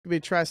be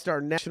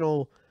TriStar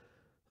National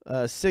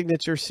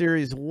Signature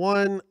Series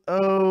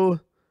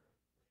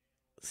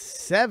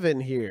 107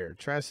 here.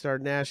 TriStar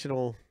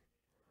National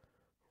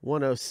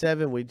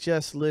 107. We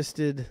just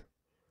listed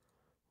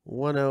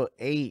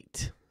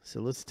 108. So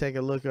let's take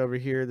a look over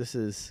here. This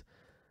is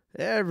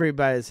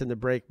everybody's in the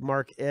break.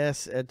 Mark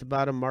S at the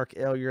bottom. Mark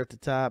L, you're at the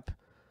top.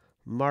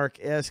 Mark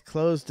S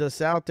closed us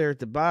out there at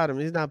the bottom.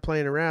 He's not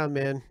playing around,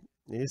 man.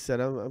 He said,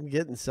 I'm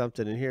getting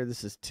something in here.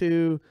 This is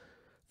 2,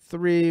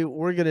 3.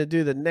 We're going to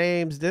do the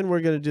names. Then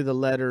we're going to do the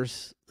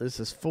letters. This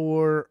is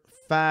 4,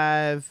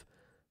 5,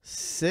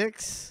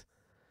 6,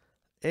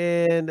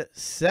 and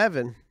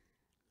 7.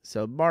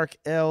 So Mark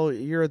L,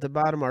 you're at the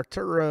bottom.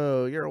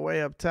 Arturo, you're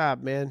way up top,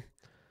 man.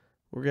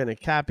 We're going to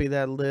copy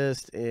that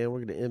list, and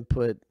we're going to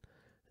input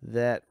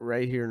that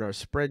right here in our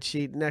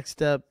spreadsheet.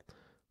 Next up,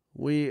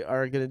 we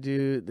are going to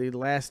do the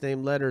last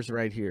name letters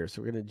right here.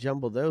 So we're going to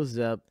jumble those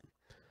up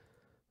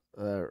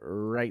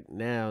right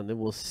now, and then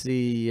we'll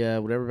see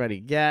what everybody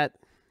got.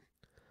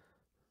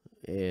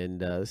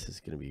 And this is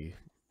going to be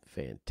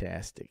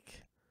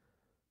fantastic.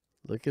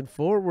 Looking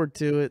forward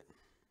to it.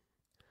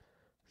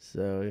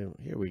 So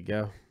here we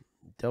go.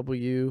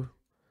 W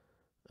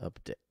up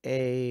to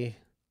A.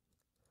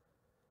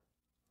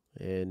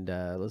 And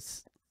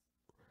let's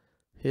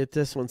hit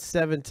this one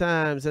 7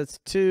 times. That's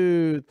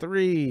 2,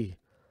 3,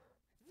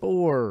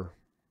 4,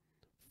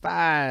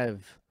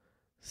 5,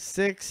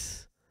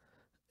 6,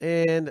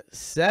 and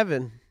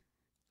 7.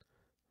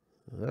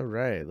 All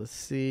right, let's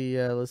see.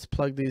 Let's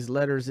plug these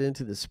letters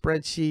into the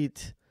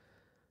spreadsheet.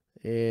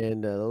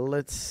 And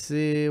let's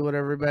see what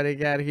everybody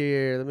got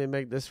here. Let me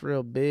make this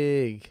real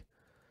big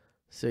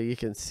so you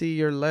can see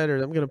your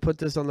letters. I'm going to put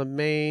this on the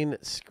main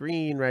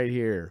screen right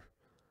here.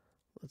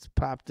 Let's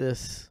pop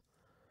this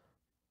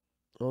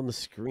on the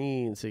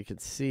screen so you can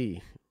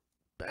see.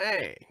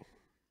 Bang.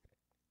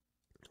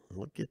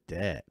 Look at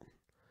that.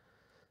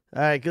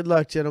 All right, good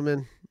luck,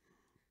 gentlemen.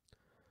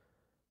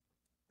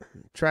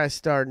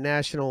 TriStar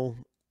National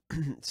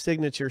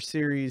Signature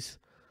Series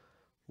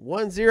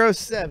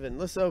 107.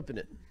 Let's open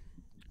it.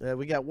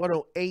 We got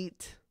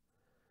 108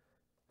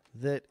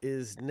 that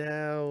is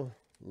now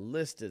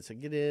listed. So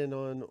get in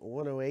on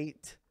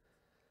 108.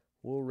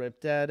 We'll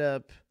rip that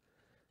up.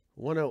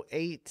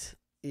 108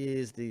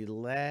 is the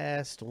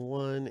last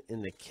one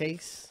in the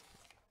case.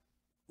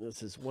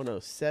 This is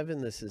 107.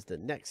 This is the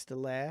next to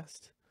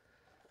last.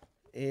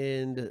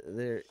 And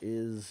there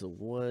is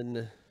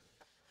one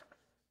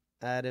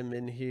item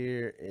in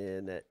here,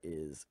 and that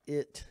is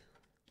it.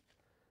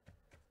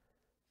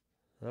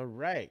 All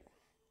right.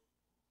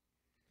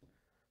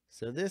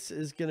 So this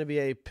is going to be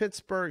a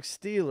Pittsburgh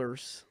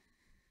Steelers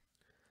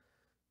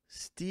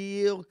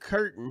steel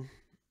curtain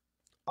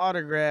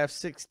autograph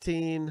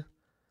 16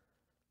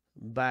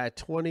 by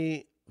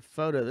 20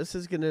 photo. This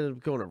is going to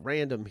go to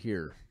random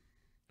here.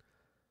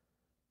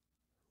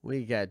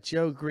 We got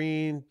Joe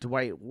Green,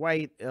 Dwight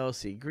White,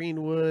 L.C.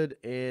 Greenwood,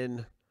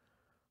 and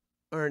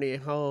Ernie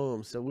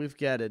Holmes. So we've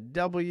got a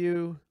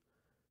W,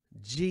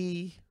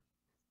 G,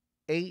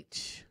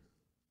 H.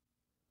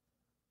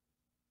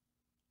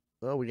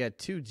 Oh, we got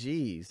 2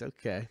 G's.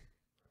 Okay.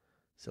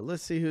 So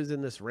let's see who's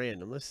in this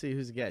random. Let's see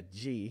who's got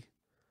G.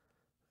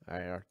 All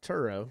right,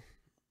 Arturo.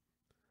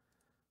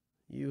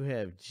 You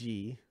have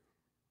G.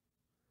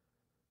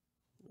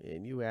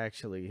 And you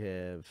actually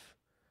have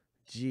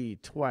G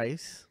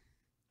twice.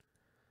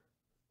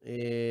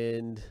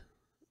 And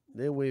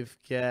then we've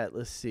got,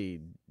 let's see,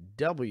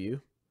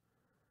 W.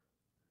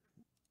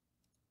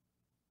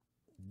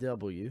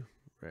 W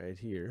right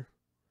here.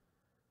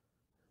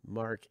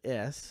 Mark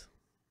S.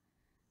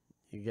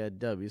 You got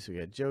W. So we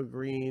got Joe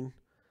Green,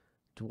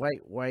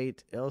 Dwight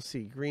White,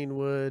 L.C.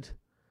 Greenwood.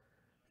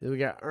 Then we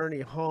got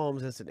Ernie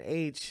Holmes. That's an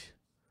H.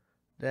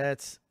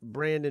 That's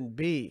Brandon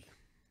B.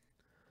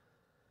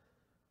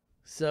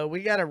 So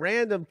we got a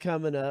random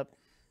coming up.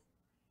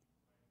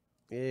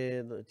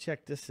 And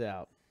check this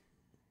out.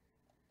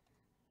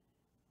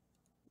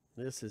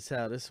 This is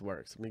how this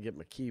works. Let me get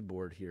my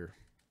keyboard here.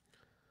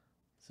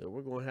 So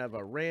we're going to have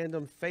a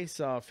random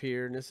face-off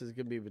here. And this is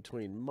going to be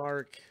between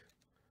Mark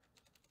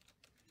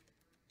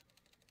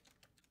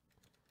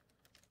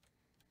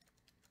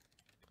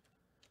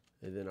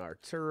and then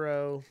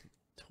Arturo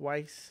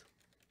twice.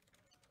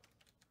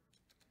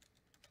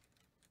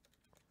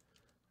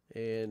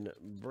 And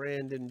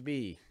Brandon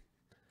B.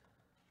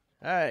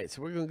 All right,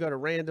 so we're going to go to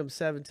random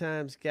 7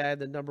 times. Guy,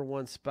 the number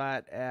 1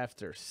 spot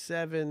after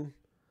 7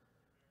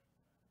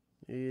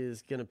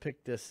 is going to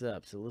pick this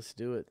up. So let's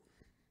do it.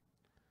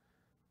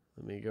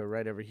 Let me go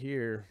right over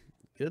here.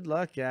 Good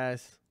luck,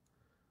 guys.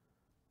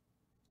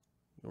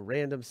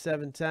 Random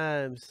 7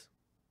 times.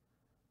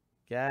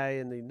 Guy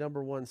in the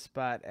number 1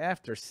 spot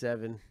after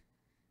 7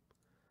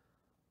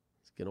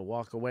 is going to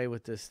walk away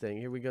with this thing.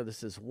 Here we go.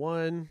 This is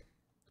 1,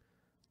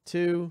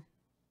 2,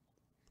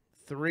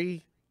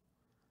 3.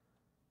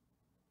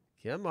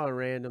 Come on,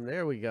 random.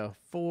 There we go.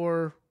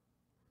 4.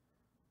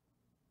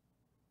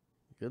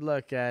 Good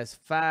luck, guys.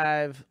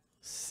 5,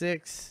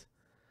 6,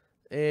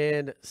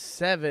 and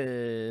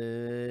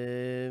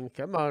 7.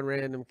 Come on,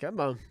 random. Come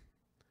on.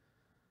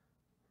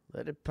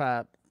 Let it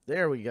pop.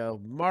 There we go.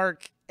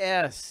 Mark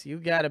S. You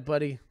got it,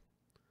 buddy.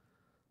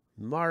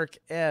 Mark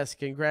S.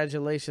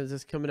 Congratulations.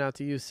 It's coming out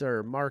to you,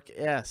 sir. Mark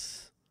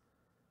S.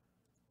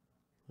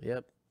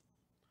 Yep.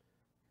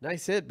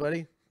 Nice hit,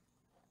 buddy.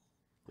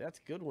 That's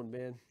a good one,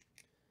 man.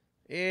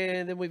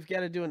 And then we've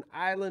got to do an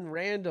island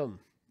random.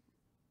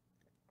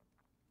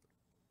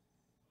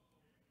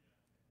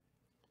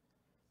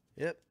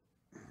 Yep.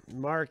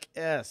 Mark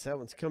S. That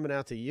one's coming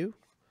out to you.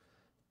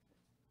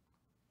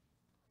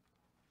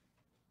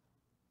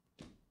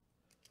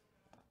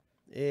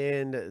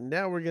 And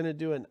now we're going to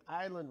do an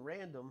island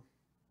random.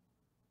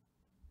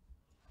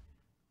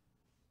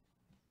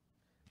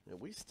 And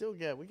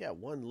we got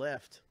one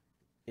left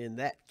in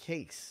that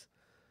case.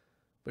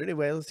 But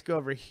anyway, let's go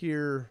over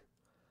here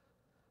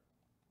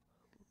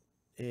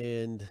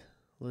and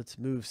let's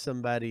move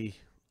somebody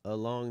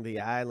along the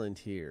island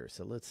here.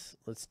 So let's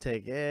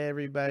take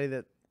everybody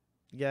that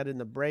got in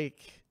the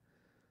break,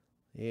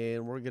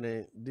 and we're going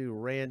to do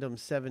random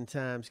 7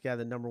 times. Got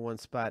the number 1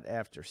 spot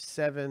after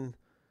 7.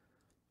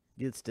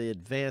 Gets to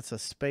advance a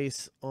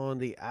space on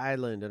the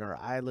island in our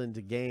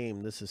island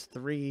game. This is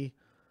 3,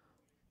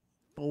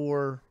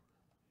 4,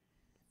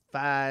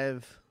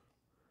 5,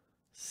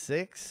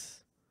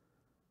 6,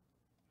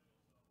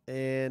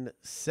 and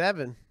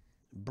 7.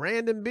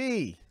 Brandon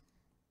B.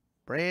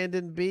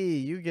 Brandon B,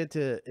 you get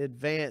to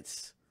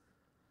advance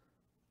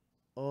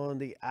on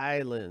the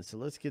island. So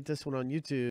let's get this one on YouTube.